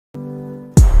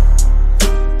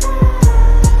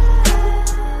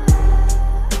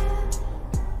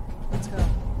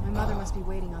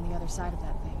side of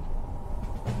that thing.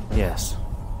 Yes.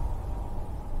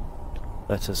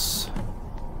 Let us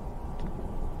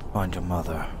find your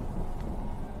mother.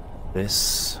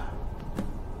 This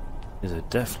is a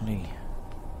definitely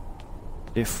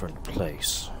different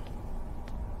place.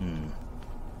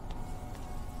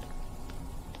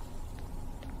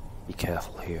 Be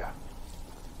careful here.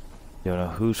 You don't know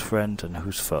who's friend and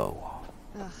who's foe.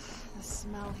 Ugh, the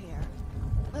smell here.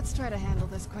 Let's try to handle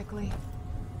this quickly.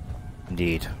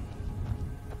 Indeed.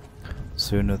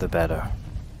 Sooner the better.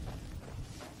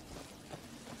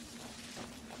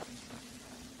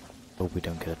 Hope we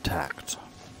don't get attacked.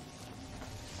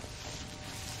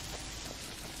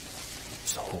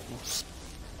 Souls.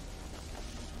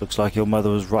 Looks like your mother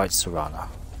was right, Serana.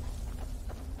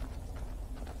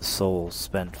 The souls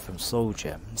spent from soul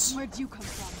gems. Where'd you come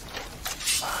from?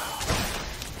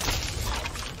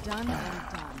 Done and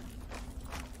done.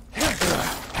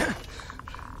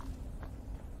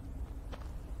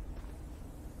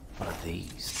 What are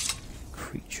these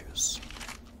creatures?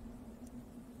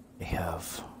 They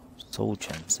have soul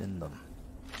gems in them.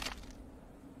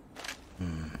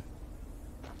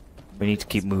 We need to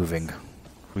keep moving.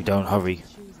 If we don't hurry,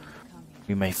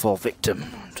 we may fall victim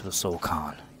to the Soul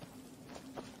Cairn.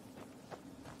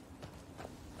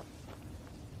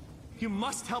 You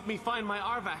must help me find my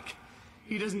Arvak.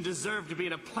 He doesn't deserve to be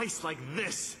in a place like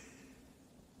this.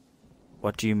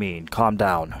 What do you mean? Calm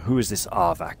down. Who is this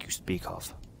Arvak you speak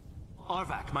of?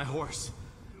 Arvak, my horse.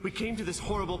 We came to this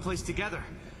horrible place together.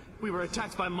 We were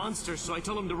attacked by monsters, so I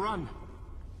told him to run.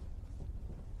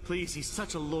 Please, he's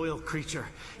such a loyal creature,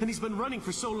 and he's been running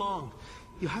for so long.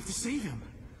 You have to save him.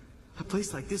 A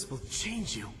place like this will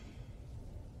change you.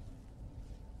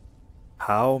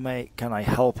 How can I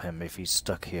help him if he's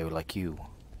stuck here like you?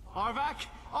 Arvak?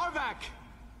 Arvak!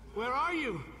 Where are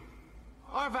you?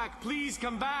 Arvak, please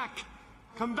come back!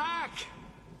 Come back!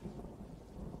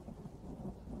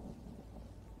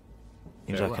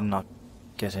 Seems I cannot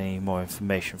get any more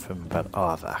information from him about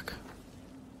Arvak.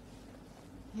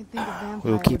 You'd think a vampire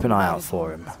We'll keep an would eye invite out us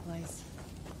for into him. this place.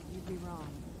 You'd be wrong.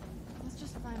 Let's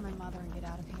just find my mother and get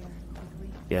out of here quickly.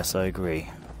 Yes, I agree.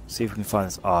 See if we can find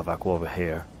this Arvak over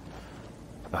here.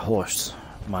 A horse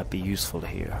might be useful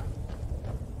here.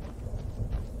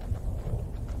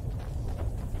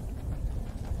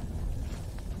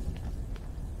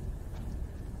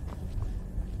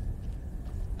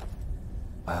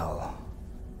 Well,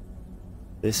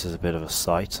 this is a bit of a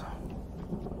sight.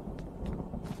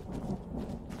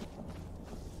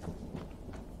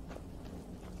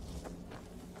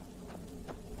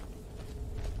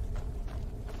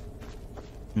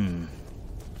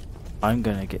 I'm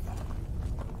gonna get...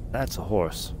 That's a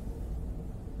horse.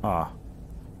 Ah.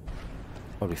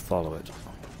 Probably follow it.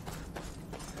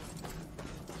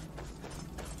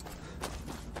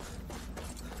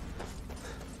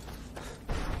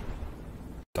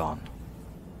 Gone.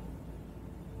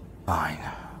 Fine.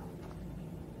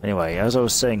 Anyway, as I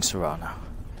was saying, Serana,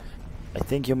 I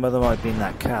think your mother might be in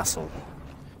that castle.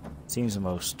 Seems the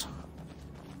most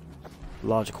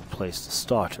logical place to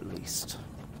start, at least.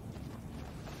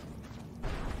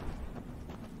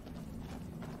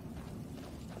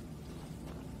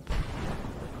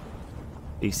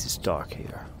 At least it's dark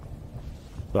here,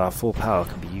 so our full power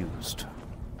can be used.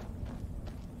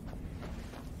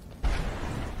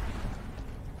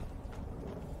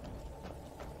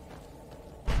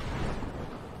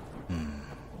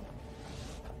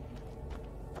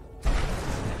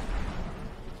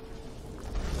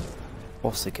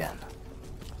 Boss again.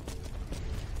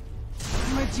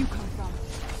 Where'd you come from?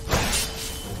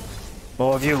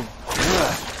 More of you.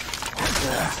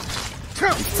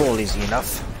 You fall easy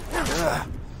enough. I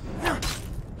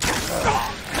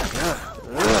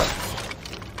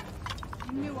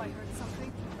knew I heard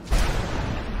something.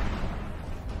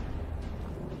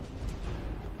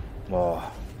 More.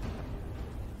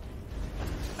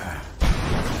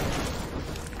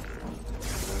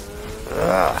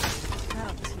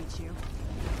 That'll teach you.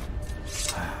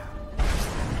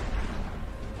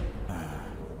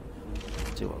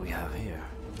 See what we have here.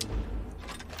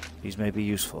 These may be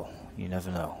useful. You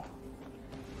never know.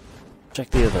 Check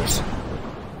the others.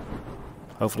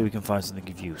 Hopefully we can find something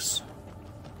of use.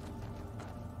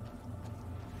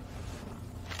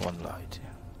 One light.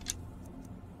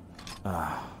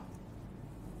 Ah.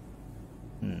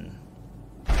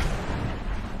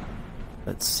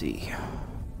 Let's see.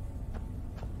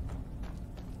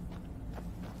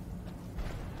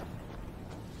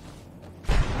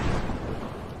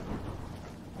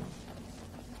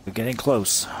 We're getting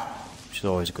close, which is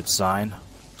always a good sign.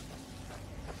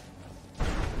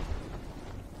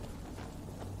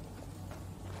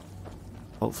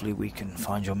 hopefully we can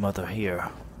find your mother here.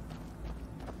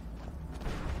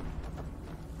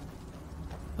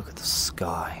 Look at the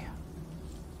sky.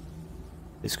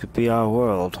 This could be our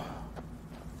world,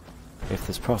 if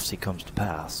this prophecy comes to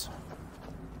pass.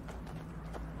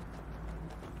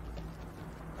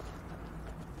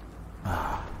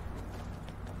 A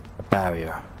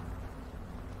barrier.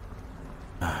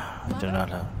 I do not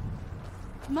know.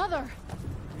 Mother!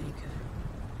 Maker,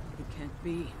 it can't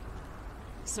be.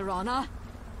 Serana?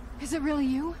 Is it really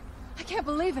you? I can't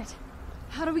believe it.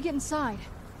 How do we get inside?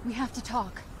 We have to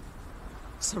talk.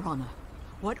 Serana,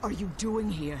 what are you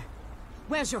doing here?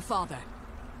 Where's your father?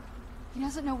 He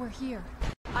doesn't know we're here.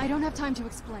 I don't have time to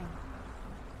explain.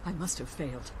 I must have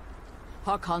failed.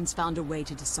 Harkon's found a way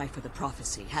to decipher the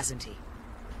prophecy, hasn't he?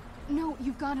 No,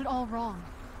 you've got it all wrong.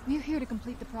 We're here to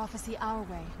complete the prophecy our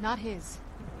way, not his.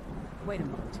 Wait a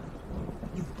moment.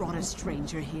 You've brought a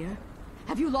stranger here?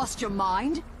 Have you lost your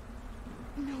mind?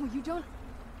 No, you don't...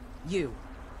 You,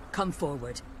 come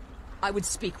forward. I would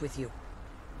speak with you.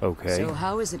 Okay. So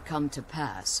how has it come to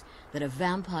pass that a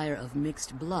vampire of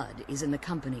mixed blood is in the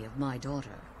company of my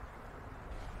daughter?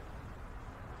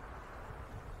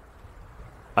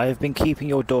 I have been keeping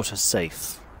your daughter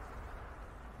safe.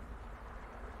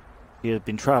 She has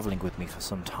been traveling with me for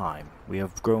some time. We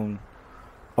have grown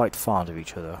quite fond of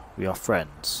each other. We are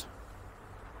friends.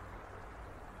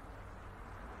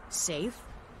 Safe?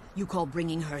 You call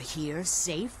bringing her here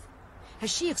safe? Has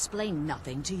she explained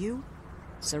nothing to you?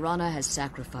 Serana has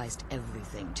sacrificed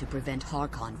everything to prevent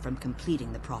Harkon from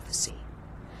completing the prophecy.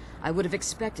 I would have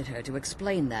expected her to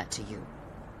explain that to you.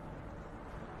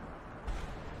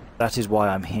 That is why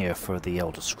I'm here for the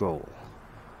Elder Scroll.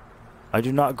 I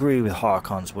do not agree with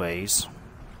Harkon's ways.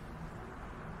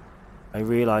 I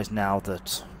realize now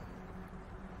that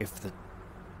if the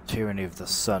tyranny of the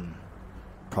sun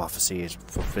prophecy is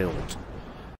fulfilled,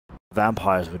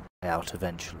 vampires would die out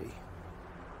eventually.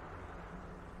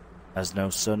 As no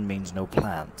sun means no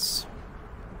plants.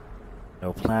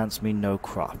 No plants mean no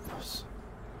crops.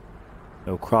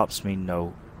 No crops mean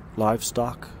no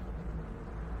livestock.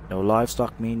 No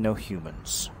livestock mean no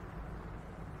humans.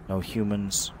 No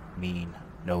humans mean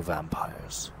no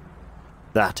vampires.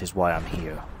 That is why I'm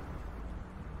here.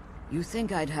 You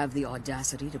think I'd have the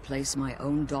audacity to place my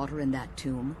own daughter in that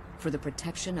tomb for the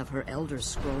protection of her Elder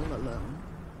Scroll alone?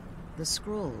 The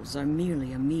scrolls are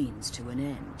merely a means to an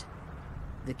end.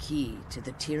 The key to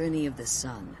the tyranny of the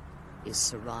sun is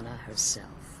Serana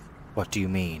herself. What do you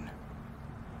mean?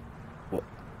 Well,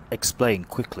 explain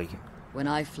quickly. When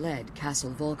I fled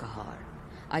Castle Volkihar,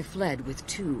 I fled with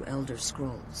 2 Elder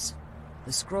Scrolls.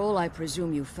 The scroll I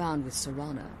presume you found with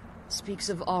Serana speaks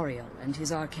of Auriel and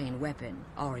his arcane weapon,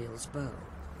 Auriel's bow.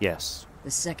 Yes.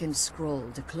 The second scroll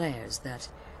declares that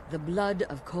the blood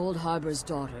of Cold Harbor's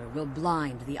daughter will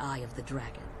blind the eye of the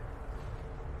dragon.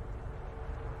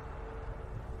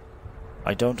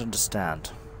 I don't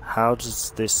understand. How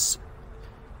does this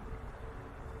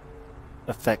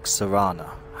affect Serana?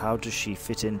 How does she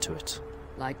fit into it?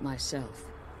 Like myself,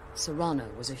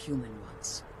 Serana was a human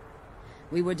once.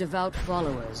 We were devout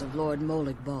followers of Lord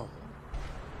Molig Bal.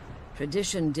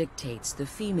 Tradition dictates the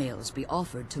females be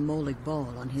offered to Molig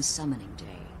Bal on his summoning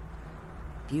day.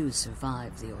 Few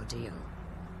survive the ordeal.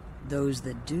 Those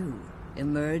that do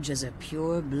emerge as a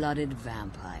pure-blooded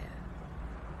vampire.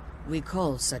 We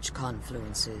call such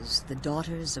confluences the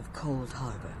Daughters of Cold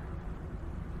Harbor.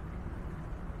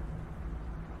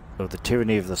 So the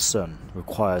tyranny of the sun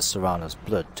requires Serana's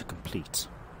blood to complete.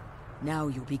 Now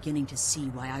you're beginning to see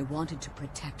why I wanted to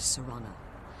protect Serana,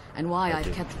 and why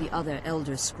I've kept the other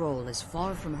Elder Scroll as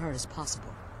far from her as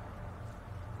possible.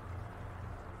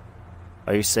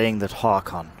 Are you saying that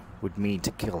Harkon would mean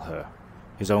to kill her?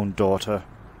 His own daughter?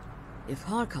 If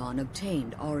Harkon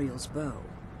obtained Auriel's bow,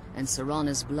 and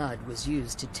Serana's blood was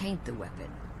used to taint the weapon,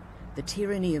 the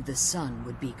tyranny of the sun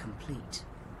would be complete.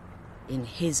 In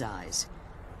his eyes,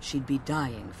 she'd be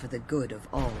dying for the good of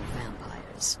all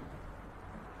vampires.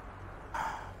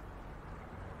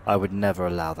 I would never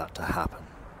allow that to happen.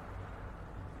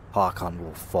 Harkon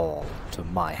will fall to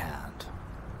my hand.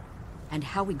 And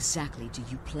how exactly do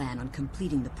you plan on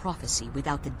completing the prophecy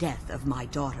without the death of my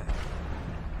daughter?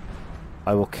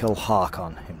 I will kill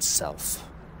Harkon himself.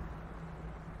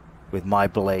 With my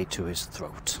blade to his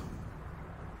throat.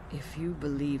 If you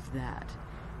believe that,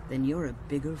 then you're a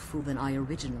bigger fool than I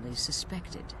originally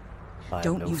suspected.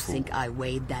 Don't you think I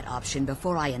weighed that option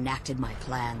before I enacted my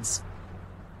plans?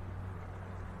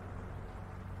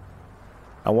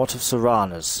 And what of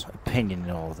Serana's opinion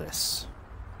in all this?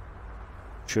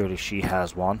 Surely she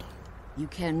has one. You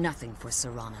care nothing for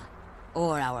Serana,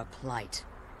 or our plight.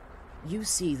 You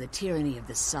see the tyranny of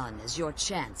the sun as your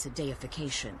chance at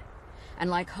deification. And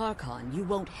like Harkon, you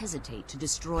won't hesitate to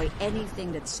destroy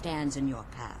anything that stands in your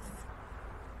path.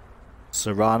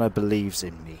 Serana believes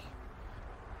in me.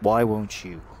 Why won't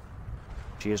you?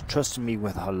 She has trusted me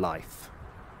with her life.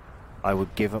 I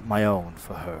would give up my own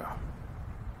for her.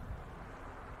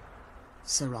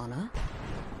 Serana?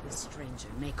 This stranger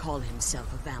may call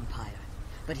himself a vampire,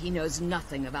 but he knows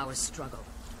nothing of our struggle.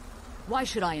 Why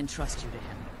should I entrust you to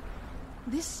him?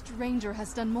 This stranger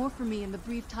has done more for me in the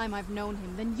brief time I've known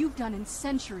him than you've done in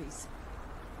centuries.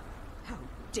 How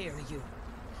dare you!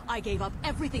 I gave up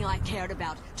everything I cared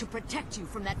about to protect you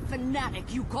from that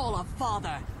fanatic you call a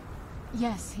father!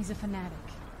 Yes, he's a fanatic.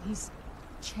 He's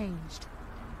changed.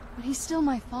 But he's still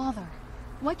my father.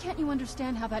 Why can't you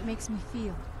understand how that makes me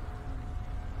feel?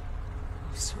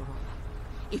 Oh,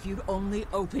 Serana, if you'd only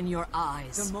open your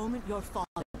eyes. The moment your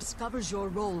father discovers your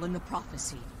role in the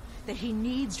prophecy, that he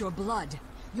needs your blood,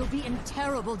 you'll be in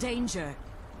terrible danger.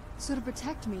 So to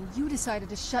protect me, you decided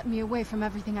to shut me away from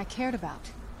everything I cared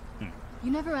about. You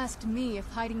never asked me if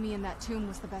hiding me in that tomb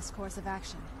was the best course of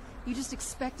action. You just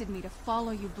expected me to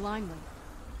follow you blindly.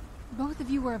 Both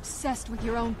of you were obsessed with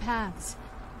your own paths.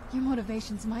 Your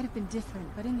motivations might have been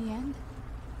different, but in the end,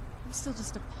 I'm still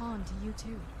just a pawn to you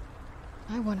too.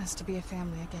 I want us to be a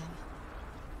family again.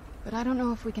 But I don't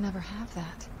know if we can ever have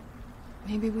that.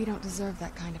 Maybe we don't deserve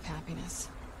that kind of happiness.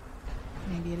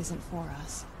 Maybe it isn't for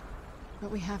us.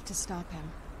 But we have to stop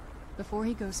him, before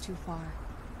he goes too far.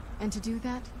 And to do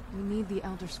that, we need the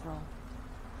Elder Scroll.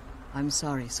 I'm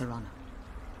sorry, Serana.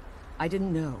 I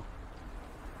didn't know.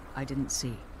 I didn't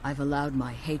see. I've allowed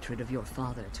my hatred of your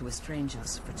father to estrange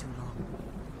us for too long.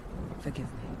 Forgive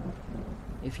me.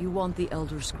 If you want the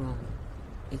Elder Scroll,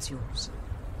 it's yours.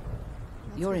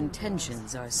 Your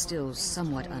intentions are still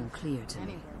somewhat unclear to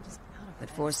me.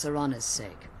 But for Serana's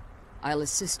sake, I'll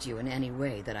assist you in any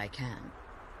way that I can.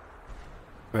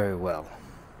 Very well.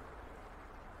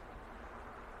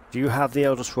 Do you have the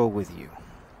Elder Scroll with you?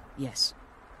 Yes.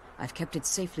 I've kept it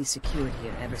safely secured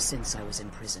here ever since I was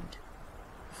imprisoned.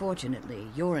 Fortunately,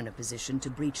 you're in a position to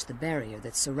breach the barrier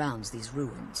that surrounds these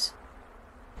ruins.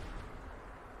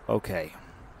 Okay.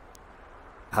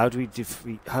 How do we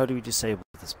disable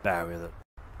this barrier that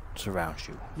surrounds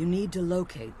you? You need to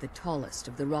locate the tallest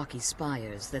of the rocky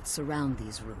spires that surround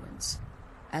these ruins.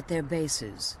 At their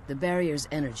bases, the barrier's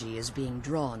energy is being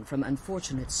drawn from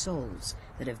unfortunate souls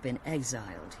that have been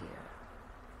exiled here.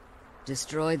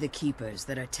 Destroy the keepers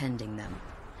that are tending them,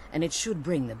 and it should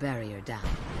bring the barrier down.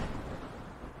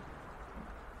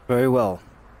 Very well.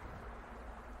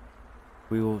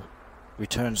 We will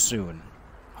return soon,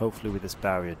 hopefully with this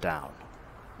barrier down.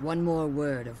 One more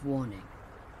word of warning.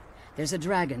 There's a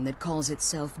dragon that calls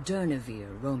itself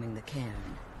Durnevere roaming the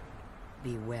cairn.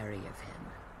 Be wary of him.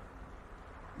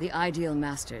 The Ideal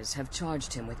Masters have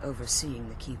charged him with overseeing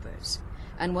the Keepers,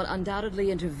 and will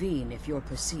undoubtedly intervene if you're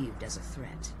perceived as a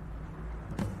threat.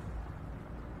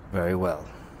 Very well.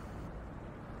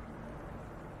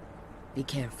 Be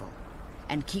careful,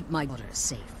 and keep my daughter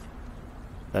safe.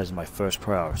 That is my first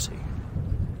priority.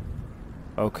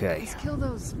 Okay. Let's kill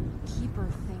those keeper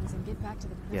things and get back to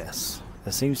the prison. Yes.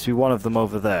 There seems to be one of them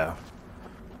over there.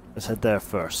 Let's head there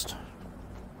first.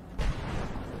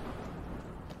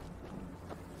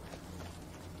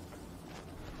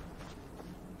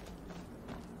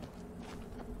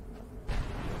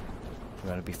 We're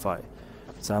going to be fighting.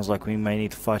 Sounds like we may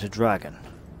need to fight a dragon.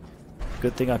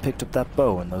 Good thing I picked up that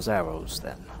bow and those arrows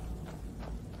then.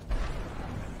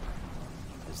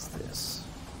 What is this?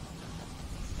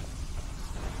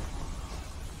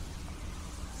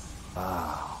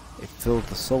 Ah, it filled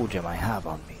the soul gem I have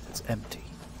on me that's empty.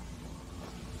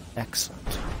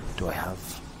 Excellent. Do I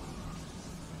have...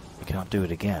 I cannot do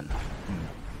it again.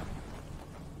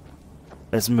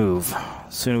 Let's move.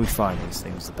 The sooner we find these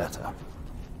things, the better.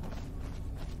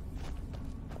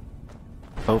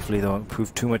 Hopefully they won't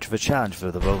prove too much of a challenge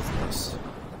for the both of us.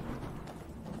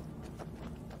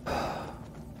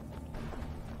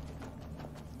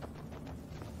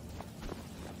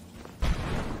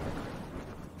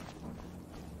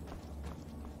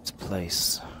 This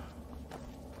place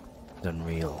is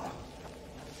unreal.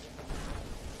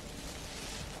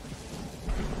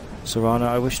 Serana,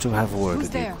 I wish to have a word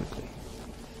with you quickly.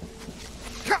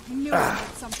 I knew I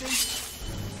had something.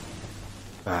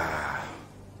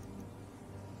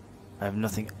 I have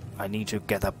nothing. I need to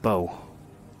get that bow.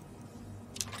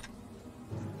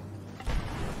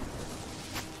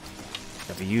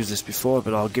 Never used this before,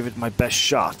 but I'll give it my best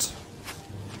shot.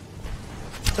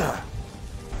 Damn.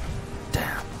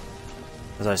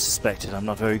 As I suspected, I'm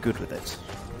not very good with it.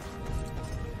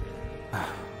 Let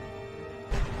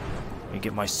me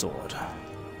get my sword.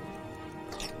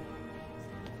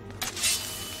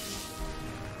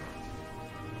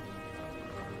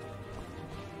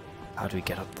 How do we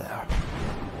get up there?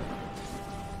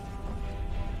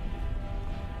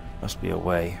 Must be a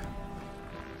way.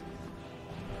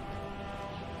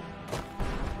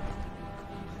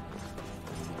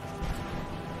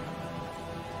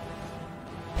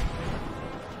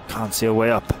 Can't see a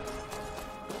way up.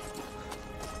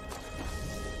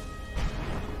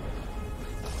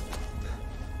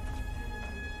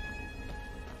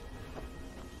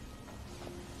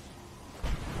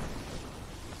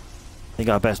 I think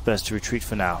our best bet is to retreat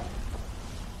for now.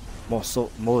 More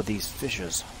of these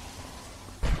fissures.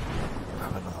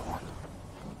 Grab another one.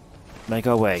 Make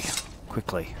our way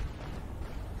quickly.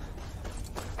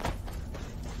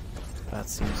 That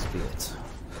seems to be it.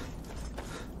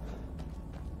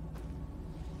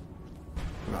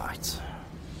 Right.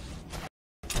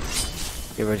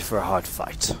 Get ready for a hard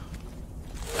fight.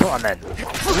 Come on then.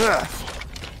 That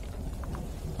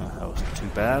wasn't too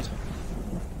bad.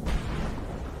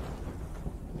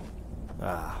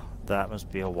 Ah, that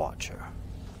must be a watcher.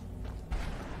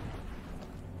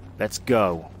 Let's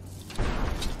go.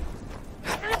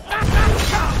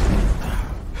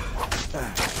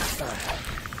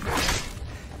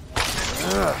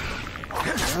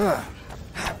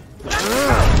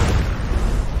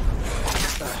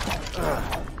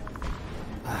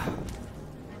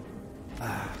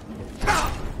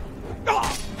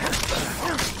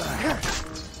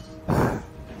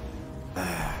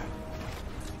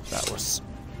 That was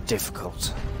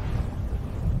difficult.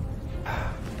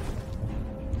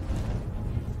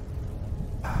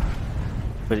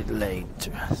 But it laid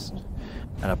to rest.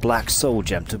 And a black soul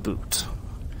gem to boot.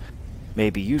 May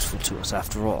be useful to us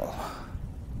after all.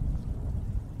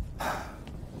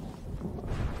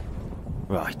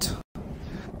 Right.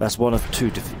 That's one of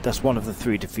the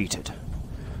three defeated.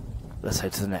 Let's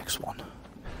head to the next one.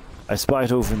 I spy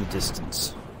it over in the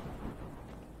distance.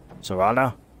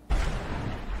 Serana?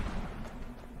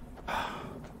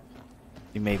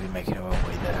 We may be making our own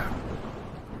way there.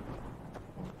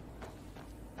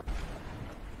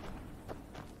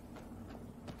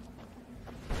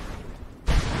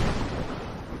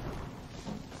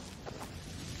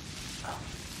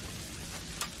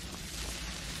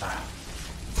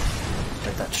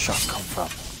 Where'd that shot come from?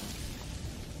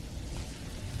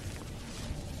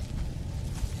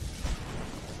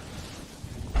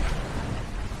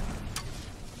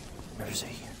 Where is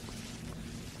he?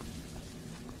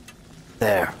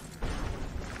 There.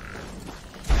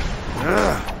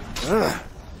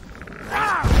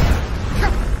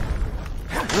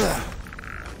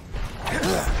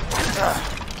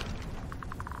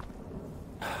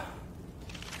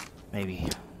 Maybe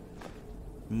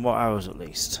more arrows at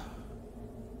least.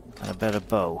 And a better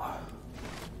bow.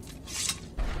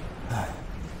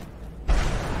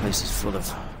 Place is full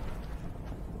of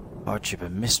hardship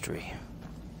and mystery.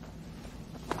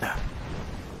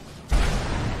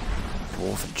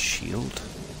 Dwarven shield?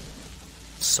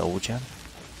 Soul gem?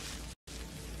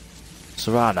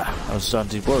 Serana, I was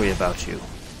starting to worry about you.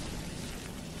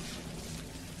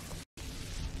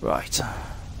 Right.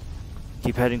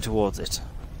 Keep heading towards it.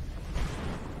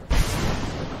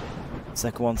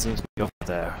 Second one seems to be up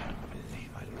there.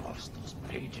 I lost those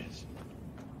pages.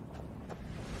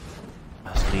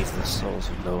 Let's leave the souls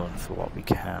alone for what we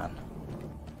can.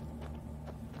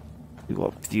 See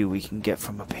what view we can get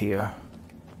from up here.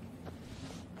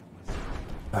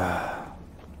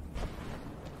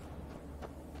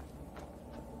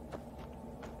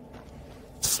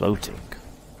 It's floating.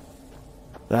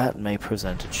 That may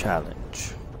present a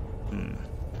challenge.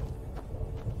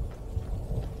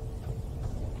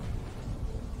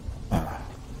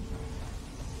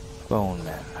 Bone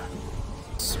men.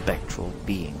 Spectral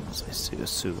beings, I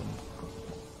assume.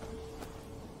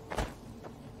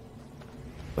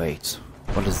 Wait,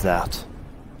 what is that?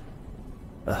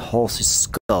 A horse's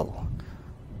skull.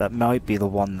 That might be the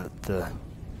one that the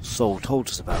soul told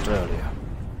us about earlier.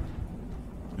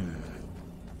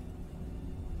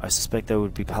 I suspect there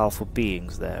would be powerful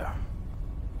beings there.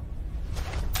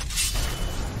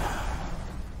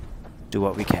 Do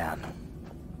what we can.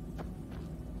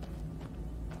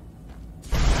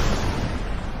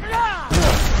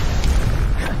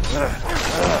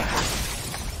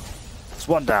 It's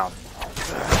one down.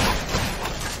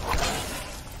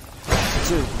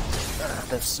 Two.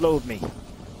 They've slowed me.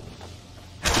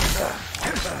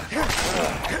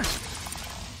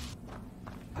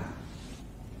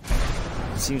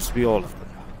 It seems to be all of them.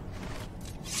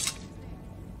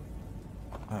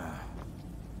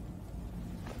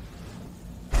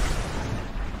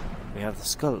 We have the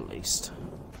skull at least.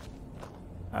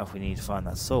 Now if we need to find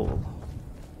that soul.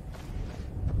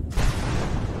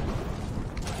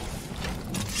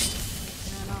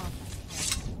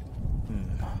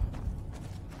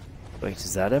 Wait,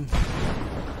 is that him?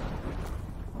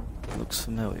 Looks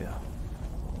familiar.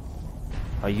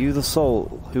 Are you the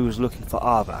soul who was looking for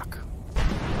Arvak?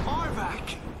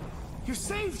 Arvak! You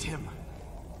saved him!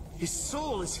 His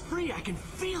soul is free, I can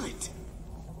feel it!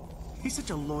 He's such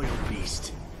a loyal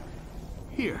beast.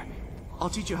 Here, I'll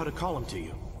teach you how to call him to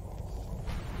you.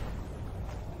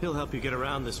 He'll help you get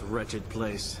around this wretched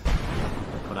place.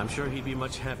 But I'm sure he'd be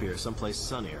much happier someplace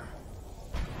sunnier.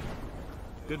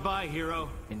 Goodbye, hero.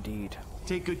 Indeed.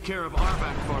 Take good care of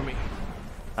Arvak for me.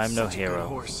 I'm no Such a good hero.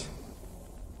 horse.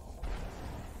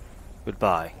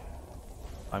 Goodbye.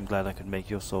 I'm glad I could make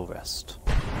your soul rest.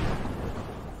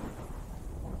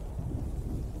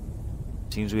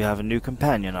 Seems we have a new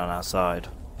companion on our side.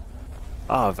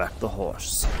 Arvak the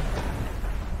horse.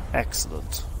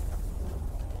 Excellent.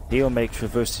 He'll make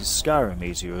traversing Skyrim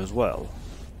easier as well.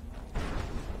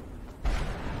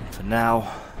 For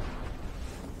now,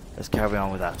 let's carry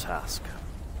on with our task.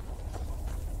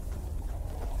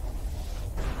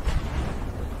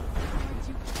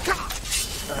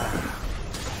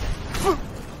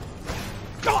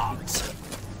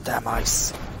 Damn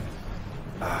ice.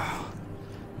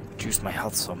 Reduced my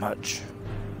health so much.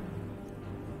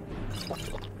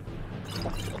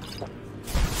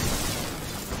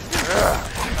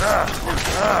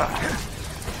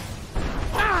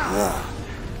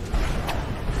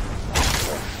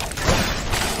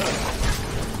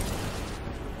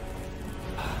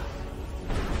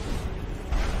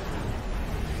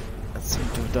 That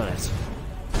seemed to have done it.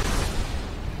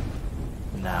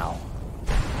 Now,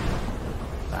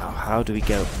 how do we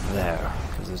get up there?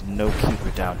 Because there's no keeper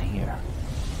down here.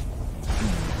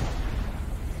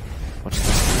 What's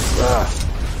this?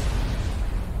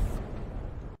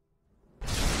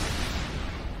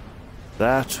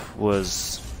 That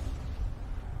was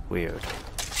weird.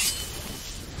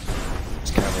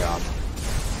 Let's carry on.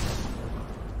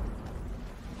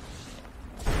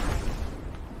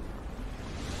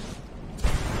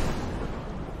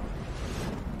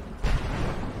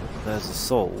 There's the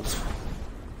souls.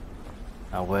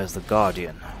 Now where's the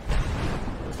Guardian?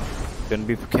 Gonna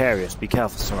be precarious. Be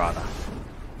careful, Serana.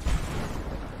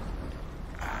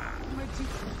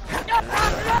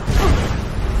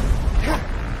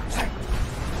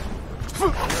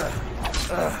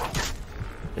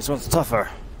 This one's tougher.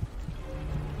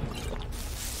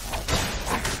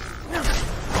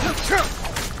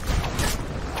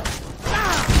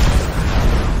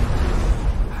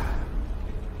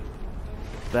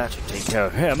 That should take care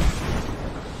of him.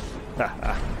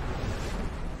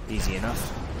 Easy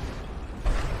enough.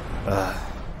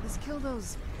 Let's kill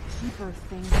those keeper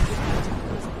things and get back to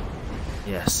prison.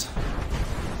 Yes.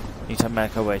 Need to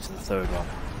make our way to the third one.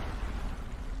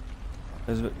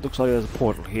 Looks like there's a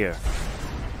portal here.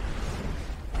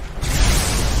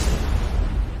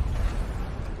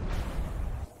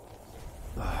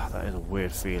 That is a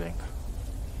weird feeling.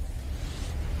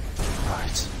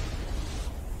 Right.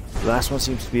 The last one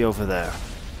seems to be over there.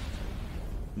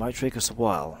 Might take us a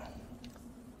while.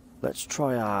 Let's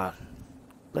try our...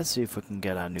 Let's see if we can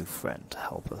get our new friend to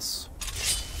help us.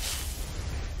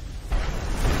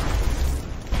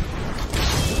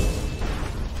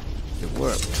 It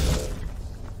worked.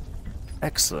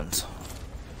 Excellent.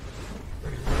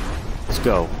 Let's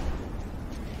go.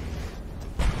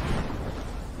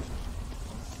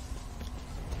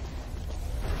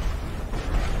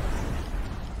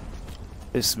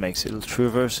 This makes it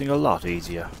traversing a lot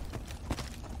easier.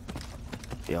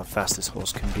 See how fast this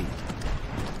horse can be.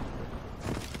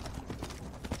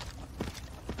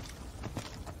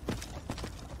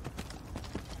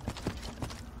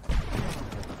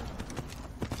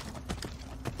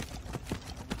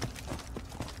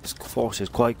 This force is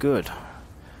quite good.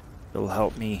 It'll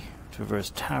help me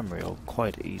traverse Tamiriel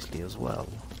quite easily as well.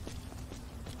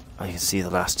 I can see the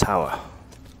last tower.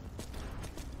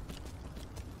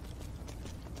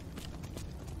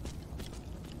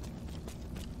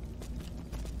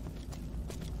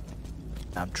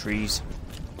 Damn trees.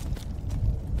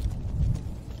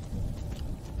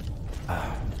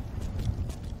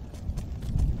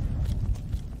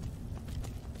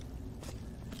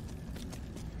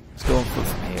 Let's go on foot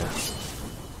from here.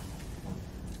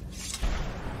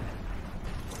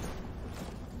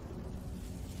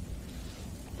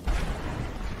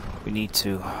 We need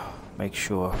to make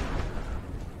sure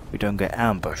we don't get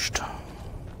ambushed.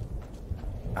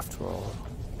 After all.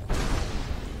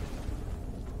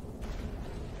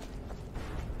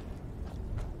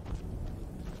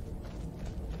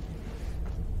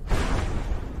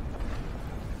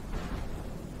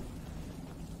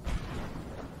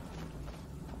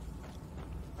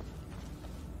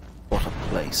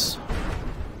 place.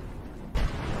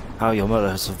 How your mother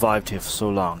has survived here for so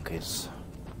long is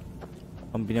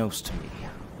unbeknownst to me.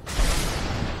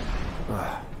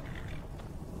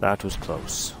 That was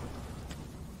close.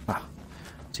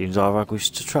 Seems Arvak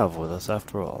wished to travel with us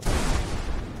after all.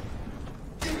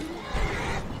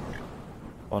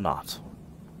 Or not.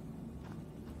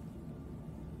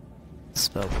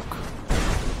 Spellbook.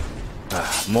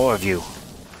 More of you.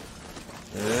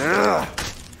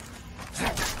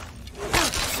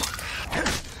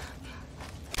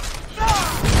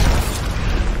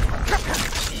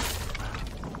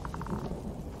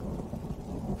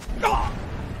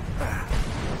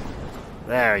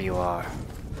 There you are.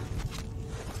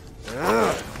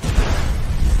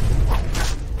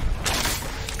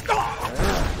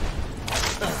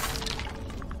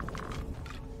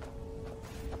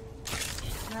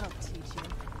 That'll teach you.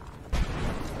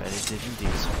 It did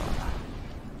indeed, Serana.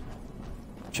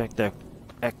 Check their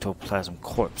ectoplasm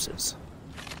corpses.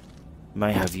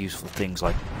 May have useful things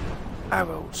like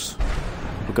arrows.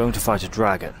 We're going to fight a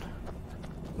dragon.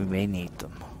 We may need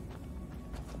them.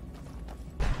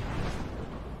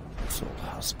 Soul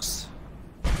husks.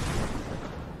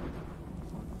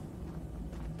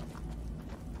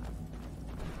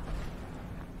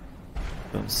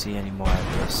 Don't see any more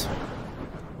embers.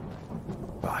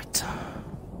 Right.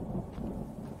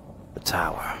 The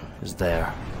tower is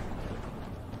there.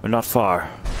 We're not far.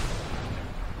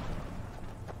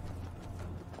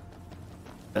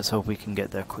 Let's hope we can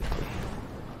get there quickly.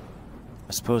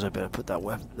 I suppose I better put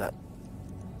that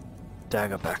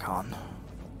dagger back on.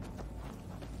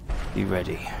 Be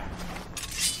ready.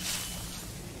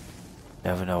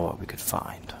 Never know what we could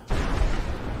find.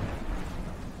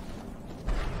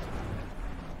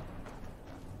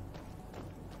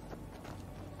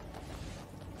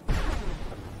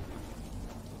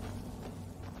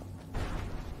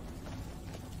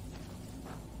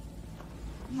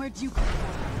 Where'd you come from?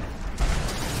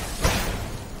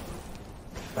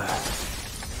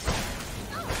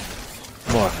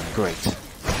 More of them, great.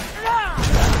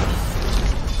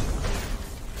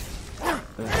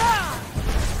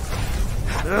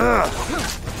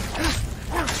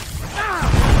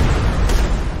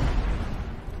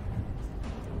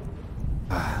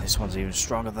 This one's even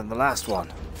stronger than the last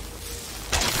one.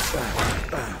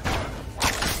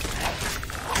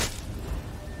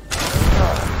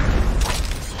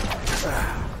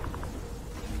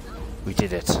 We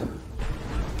did it.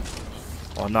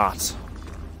 Or not.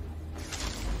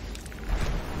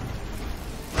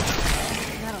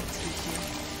 That'll teach you.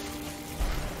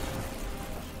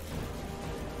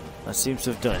 That seems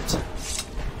to have done it.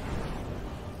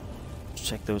 Let's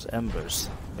check those embers.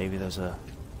 Maybe there's a...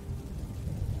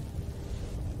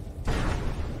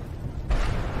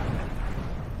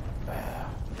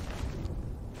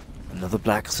 Another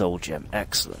black soul gem.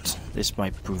 Excellent. This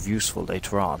might prove useful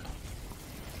later on.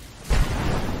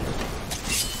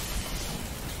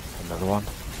 Another one.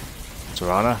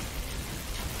 Serana?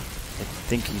 I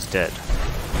think he's dead.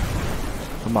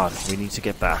 Come on, we need to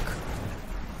get back.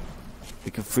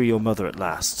 We can free your mother at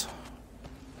last.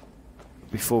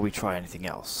 Before we try anything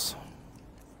else,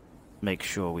 make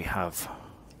sure we have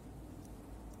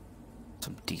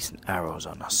some decent arrows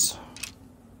on us.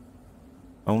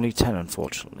 Only 10,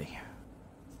 unfortunately.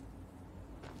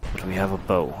 But we have a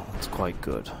bow. That's quite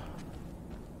good.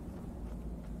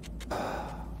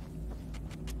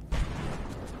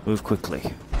 Move quickly.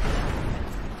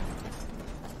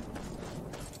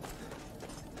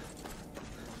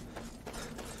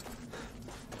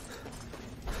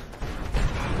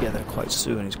 Get there quite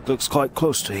soon. It looks quite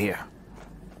close to here.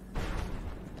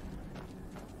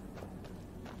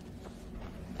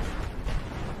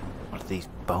 What are these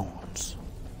bones?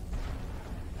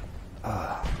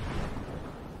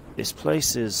 This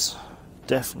place is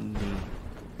definitely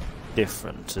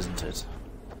different, isn't it?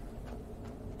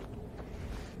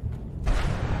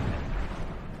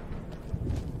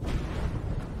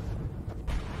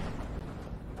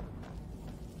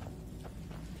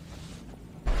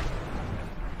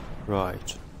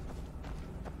 Right.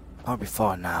 I'll be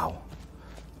far now.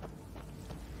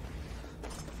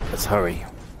 Let's hurry.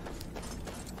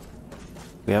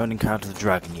 We haven't encountered the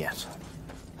dragon yet.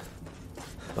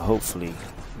 But hopefully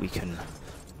we can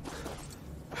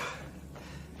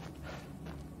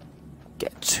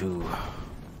get to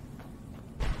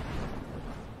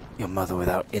your mother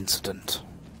without incident.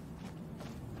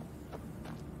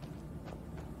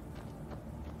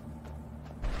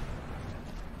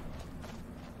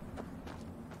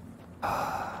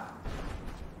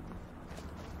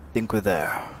 Think we're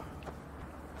there.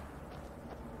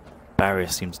 Barrier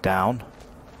seems down.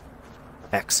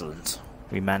 Excellent.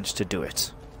 We managed to do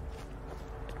it.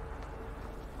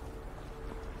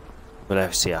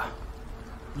 Valencia,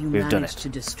 You we've done managed it. to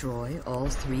destroy all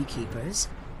 3 keepers?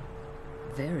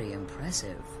 Very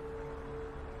impressive.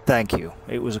 Thank you.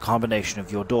 It was a combination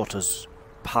of your daughter's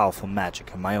powerful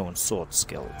magic and my own sword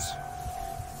skills.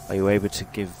 Are you able to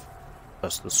give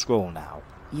us the scroll now?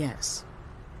 Yes.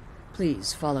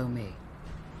 Please follow me.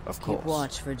 Of course. Keep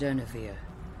watch for Durnavir.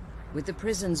 With the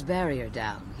prison's barrier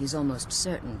down, he's almost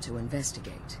certain to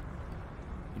investigate.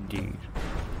 Indeed.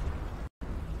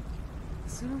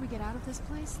 The sooner we get out of this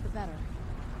place, the better.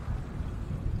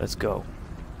 Let's go.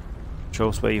 Show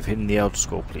us where you've hidden the Elder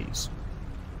Scroll, please.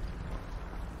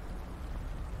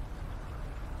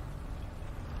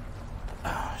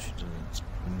 She doesn't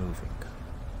moving.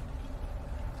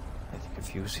 Anything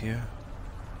confused here?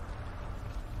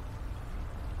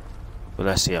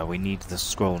 Valencia, we need the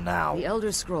scroll now. The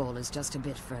Elder Scroll is just a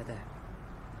bit further.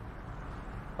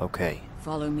 Okay.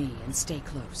 Follow me and stay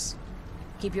close.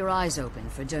 Keep your eyes open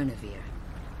for Durnavir.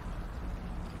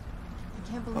 I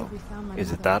can't believe we found my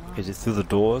Is it mother that? alive. Is it through the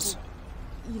doors?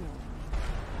 You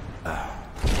know.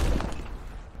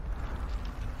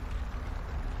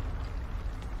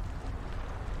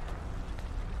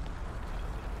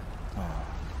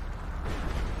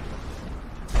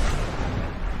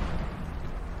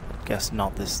 Guess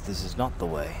not. This is not the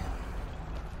way.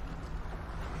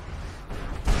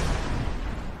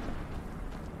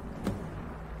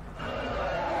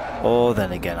 Or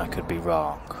then again, I could be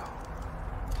wrong.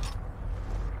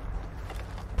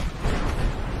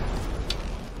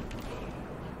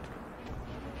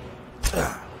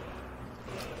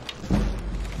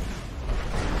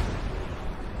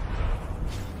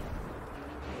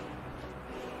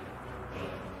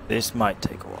 This might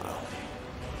take a while.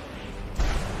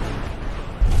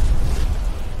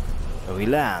 Oh, he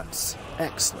lands.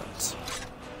 Excellent.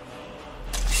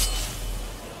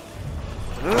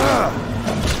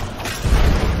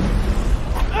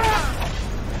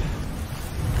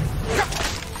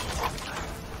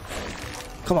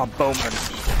 Come on, Bowman.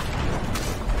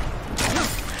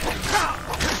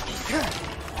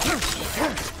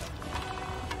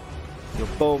 Your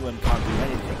bowman can't do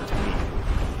anything to me.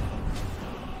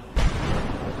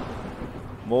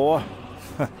 More?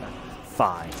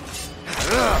 Fine.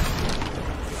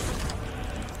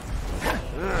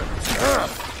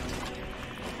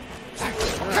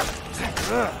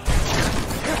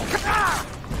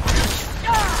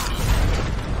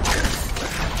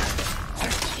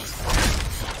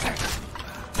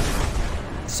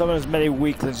 Summon as many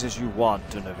weaklings as you want,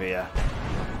 Durnavir.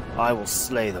 I will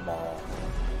slay them all.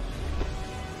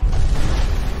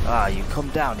 Ah, you come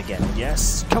down again,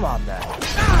 yes? Come on then.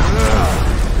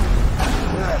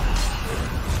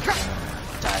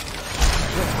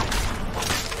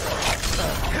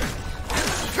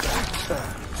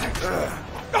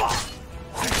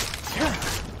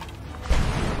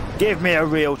 Give me a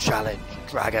real challenge,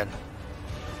 dragon.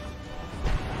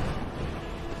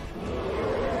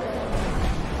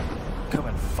 Come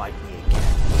and fight me again.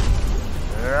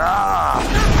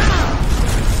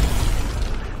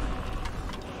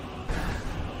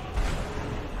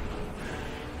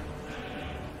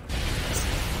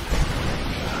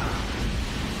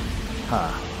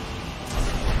 Huh.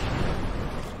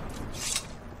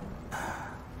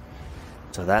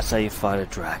 So that's how you fight a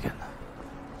dragon.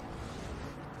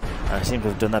 I seem to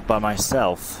have done that by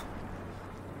myself.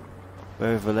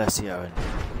 Where are Valencia and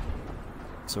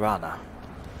Serana?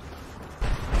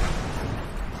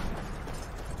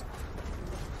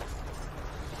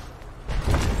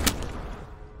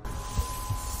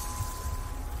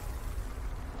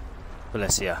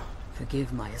 Valencia.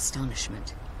 Forgive my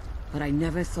astonishment, but I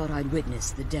never thought I'd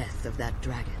witness the death of that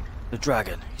dragon. The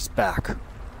dragon, he's back.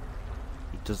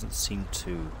 He doesn't seem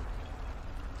to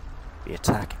be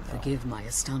attacking though. Forgive my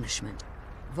astonishment.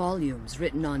 Volumes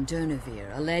written on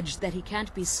Durnavir allege that he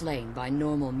can't be slain by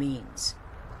normal means.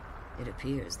 It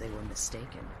appears they were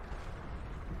mistaken.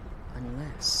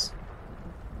 Unless...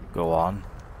 Go on.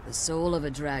 The soul of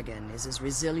a dragon is as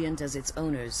resilient as its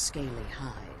owner's scaly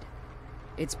hide.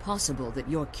 It's possible that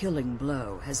your killing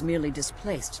blow has merely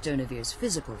displaced Durnavir's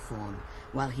physical form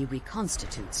while he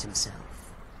reconstitutes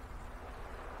himself.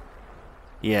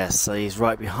 Yes, he's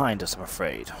right behind us, I'm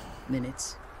afraid.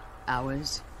 Minutes,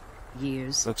 hours,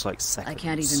 years. Looks like seconds. I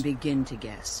can't even begin to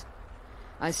guess.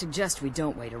 I suggest we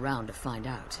don't wait around to find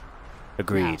out.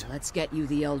 Agreed. Now, let's get you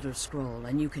the Elder Scroll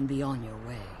and you can be on your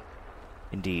way.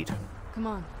 Indeed. Come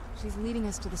on, she's leading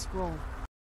us to the scroll.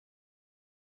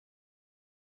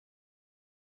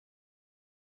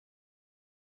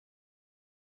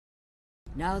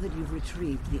 Now that you've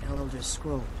retrieved the Elder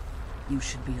Scroll, you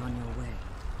should be on your way.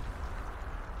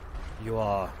 You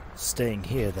are staying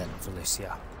here then,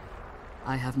 Valencia.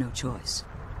 I have no choice.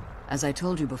 As I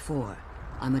told you before,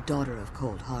 I'm a daughter of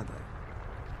Cold Harbor.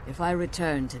 If I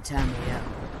return to Tamiriel,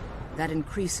 that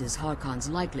increases Harkon's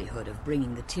likelihood of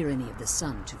bringing the tyranny of the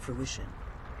sun to fruition.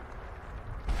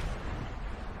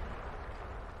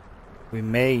 We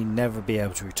may never be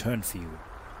able to return for you.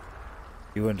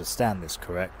 You understand this,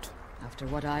 correct? After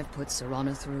what I've put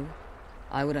Serana through,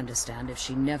 I would understand if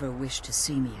she never wished to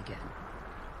see me again.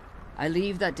 I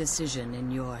leave that decision in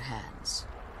your hands.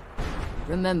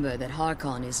 Remember that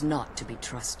Harkon is not to be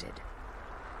trusted.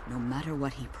 No matter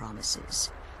what he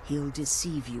promises, he'll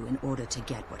deceive you in order to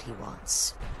get what he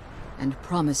wants. And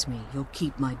promise me you'll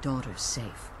keep my daughter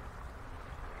safe.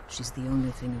 She's the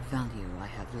only thing of value I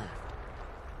have left.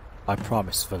 I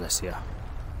promise, Valencia.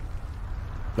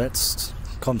 Let's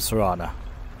come, Serana.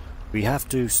 We have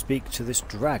to speak to this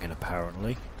dragon,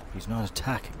 apparently. He's not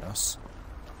attacking us.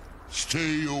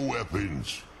 Stay your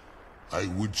weapons. I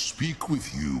would speak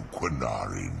with you,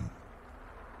 Quinarin.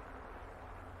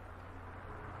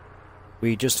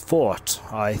 We just fought.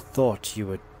 I thought you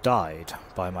had died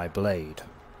by my blade.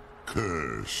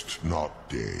 Cursed, not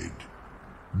dead.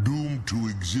 Doomed to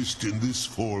exist in this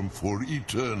form for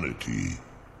eternity.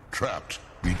 Trapped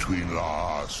between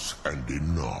Laas and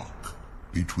Enoch.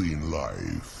 Between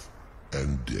life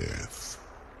and death.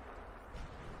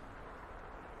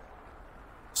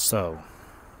 So,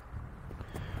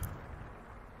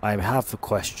 I have a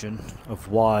question of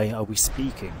why are we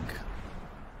speaking?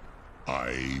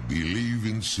 I believe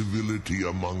in civility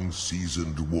among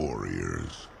seasoned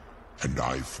warriors, and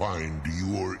I find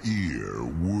your ear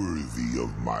worthy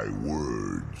of my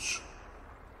words.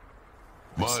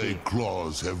 My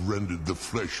claws have rended the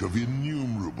flesh of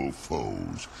innumerable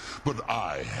foes, but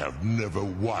I have never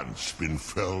once been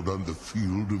felled on the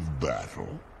field of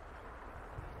battle.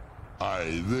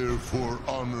 I therefore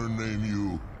honor name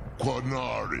you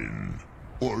Quinarin,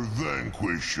 or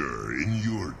Vanquisher in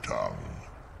your tongue.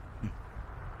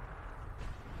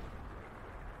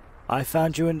 I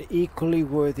found you an equally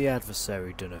worthy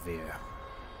adversary, Dunavir.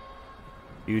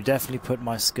 You definitely put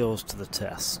my skills to the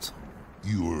test.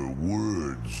 Your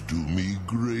words do me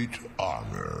great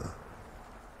honor.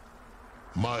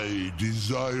 My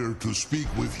desire to speak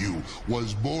with you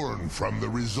was born from the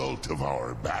result of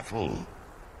our battle,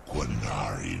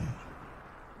 Quinarin.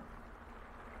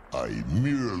 I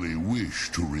merely wish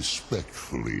to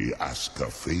respectfully ask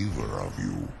a favor of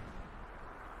you.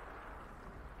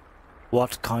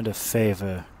 What kind of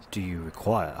favor do you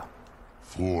require?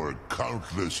 For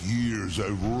countless years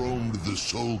I've roamed the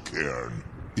Soul Cairn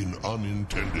in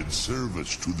unintended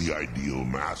service to the ideal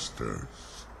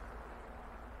masters.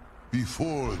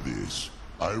 Before this,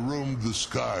 I roamed the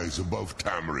skies above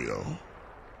Tamiriel.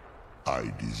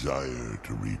 I desire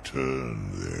to return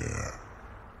there.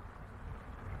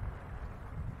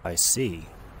 I see.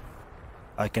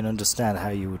 I can understand how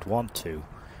you would want to,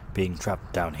 being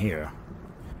trapped down here.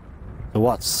 So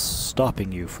what's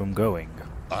stopping you from going?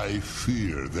 I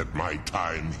fear that my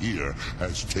time here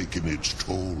has taken its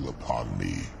toll upon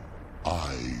me.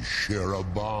 I share a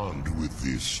bond with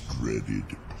this dreaded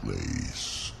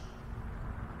place.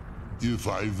 If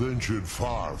I ventured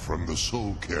far from the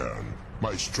Soul Cairn,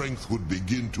 my strength would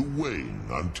begin to wane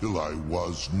until I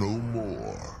was no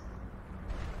more.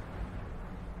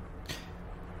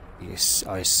 Yes,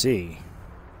 I see.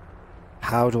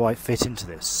 How do I fit into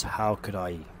this? How could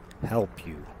I help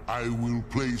you? I will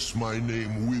place my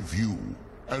name with you,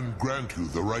 and grant you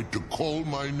the right to call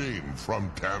my name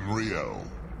from Tamiriel.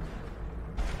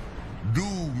 Do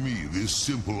me this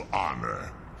simple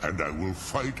honor, and I will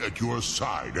fight at your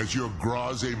side as your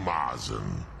Graze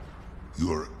Mazen,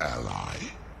 your ally,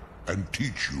 and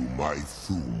teach you my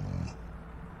Thum.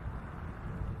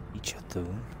 Teach a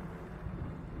Thum?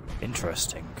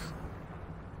 Interesting.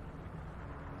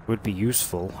 Would be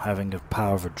useful having the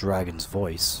power of a dragon's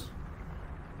voice.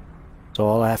 So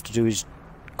all I have to do is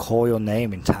call your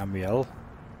name in Tamiriel.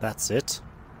 That's it.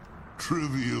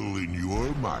 Trivial in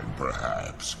your mind,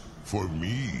 perhaps. For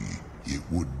me, it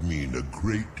would mean a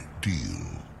great deal.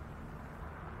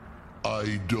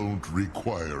 I don't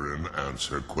require an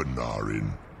answer,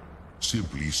 Quinarin.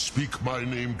 Simply speak my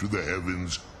name to the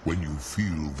heavens when you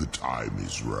feel the time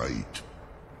is right.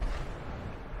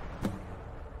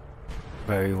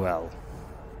 Very well.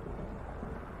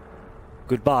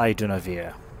 Goodbye,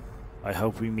 Dunavir. I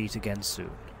hope we meet again soon.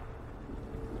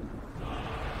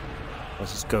 Let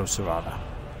us go, Serana.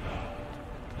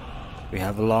 We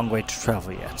have a long way to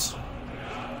travel yet.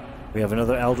 We have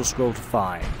another Elder Scroll to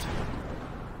find.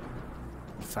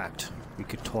 In fact, we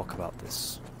could talk about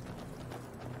this.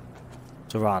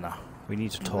 Serana, we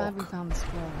need to I'm talk. glad we found the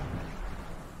scroll already.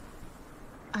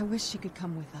 I wish she could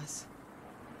come with us.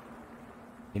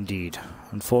 Indeed.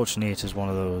 Unfortunately, it is one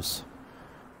of those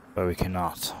where we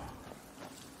cannot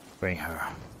bring her.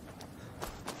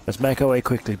 Let's make our way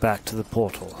quickly back to the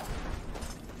portal.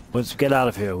 Once we get out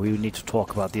of here, we need to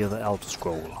talk about the other Elder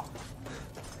Scroll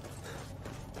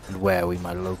and where we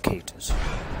might locate it.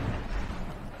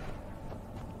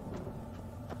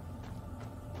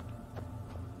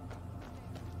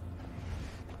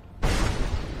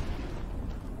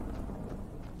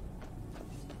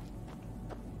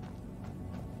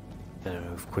 Better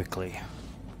move quickly.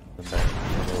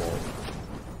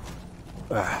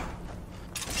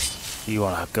 You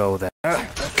wanna go there?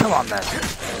 Come on then.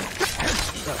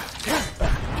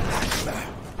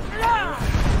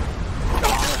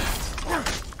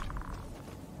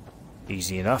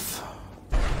 Easy enough.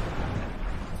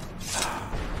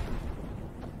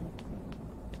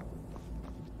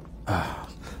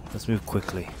 Let's move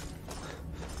quickly.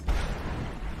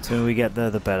 The sooner we get there,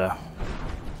 the better.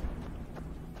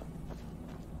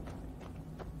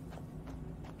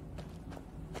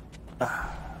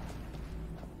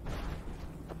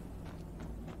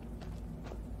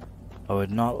 I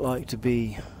would not like to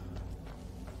be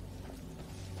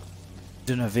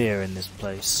Dunavir in this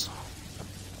place.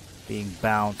 Being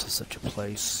bound to such a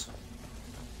place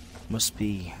must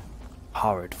be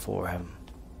horrid for him.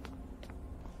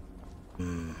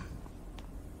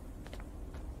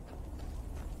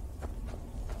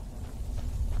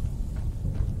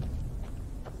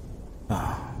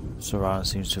 Serana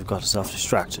seems to have got herself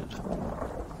distracted.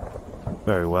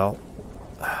 Very well.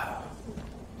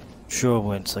 Sure,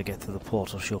 once I get to the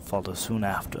portal, she'll follow soon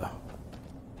after.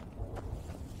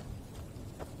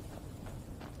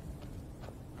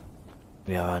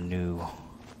 We have a new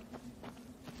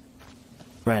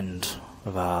friend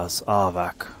of ours,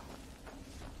 Arvak.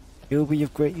 He will be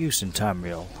of great use in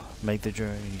Tamiriel. Make the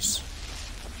journeys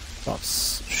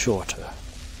lots shorter,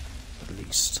 at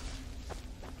least.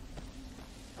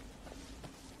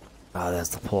 Ah, there's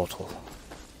the portal.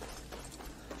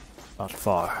 Not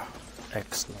far.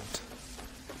 Excellent.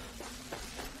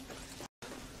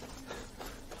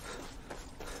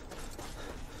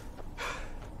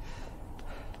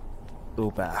 Go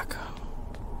back.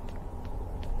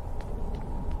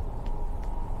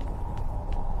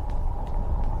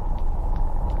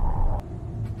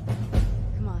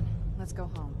 Come on, let's go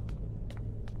home.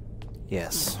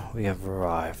 Yes, we have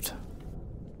arrived.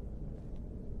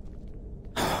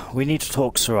 We need to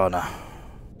talk, Serana.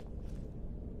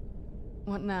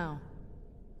 What now?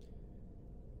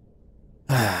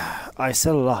 I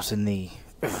said a lot in the...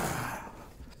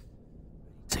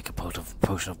 Take a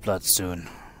potion of blood soon.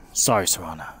 Sorry,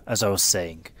 Serana. As I was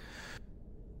saying,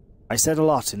 I said a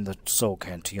lot in the Soul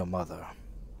Cairn to your mother,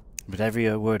 but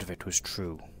every word of it was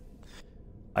true.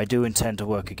 I do intend to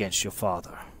work against your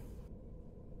father.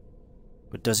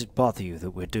 But does it bother you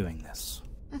that we're doing this?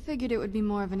 I figured it would be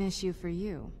more of an issue for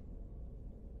you.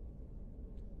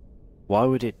 Why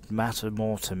would it matter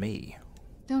more to me?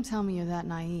 Don't tell me you're that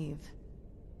naive.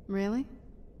 Really?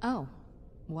 Oh.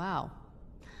 Wow.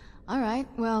 Alright,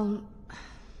 well...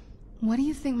 What do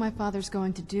you think my father's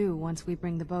going to do once we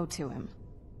bring the bow to him?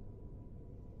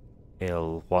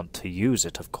 He'll want to use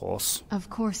it, of course. Of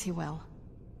course he will.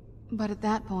 But at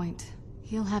that point,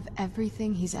 he'll have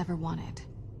everything he's ever wanted.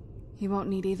 He won't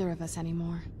need either of us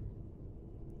anymore.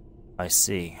 I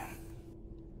see.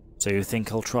 So you think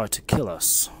he'll try to kill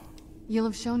us? You'll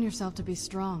have shown yourself to be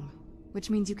strong,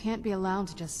 which means you can't be allowed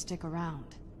to just stick around.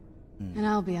 And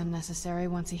I'll be unnecessary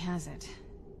once he has it.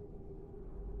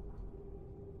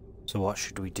 So what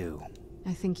should we do?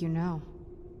 I think you know.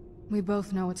 We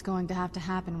both know what's going to have to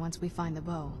happen once we find the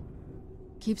bow.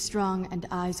 Keep strong and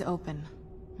eyes open.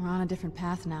 We're on a different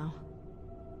path now.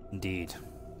 Indeed.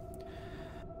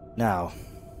 Now,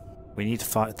 we need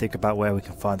to think about where we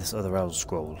can find this other Elder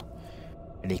Scroll.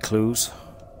 Any clues?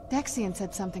 Dexian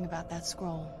said something about that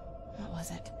scroll. What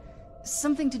was it?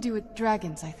 Something to do with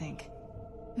dragons, I think.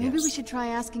 Maybe we should try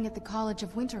asking at the College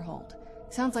of Winterhold.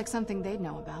 Sounds like something they'd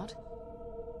know about.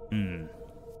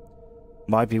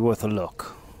 Might be worth a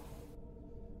look.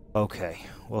 Okay,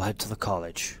 we'll head to the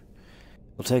college.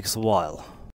 It'll take us a while.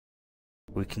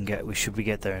 We should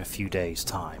get there in a few days'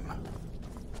 time.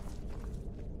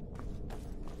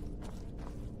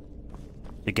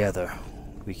 Together,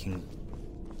 we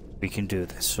can do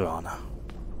this, Serana.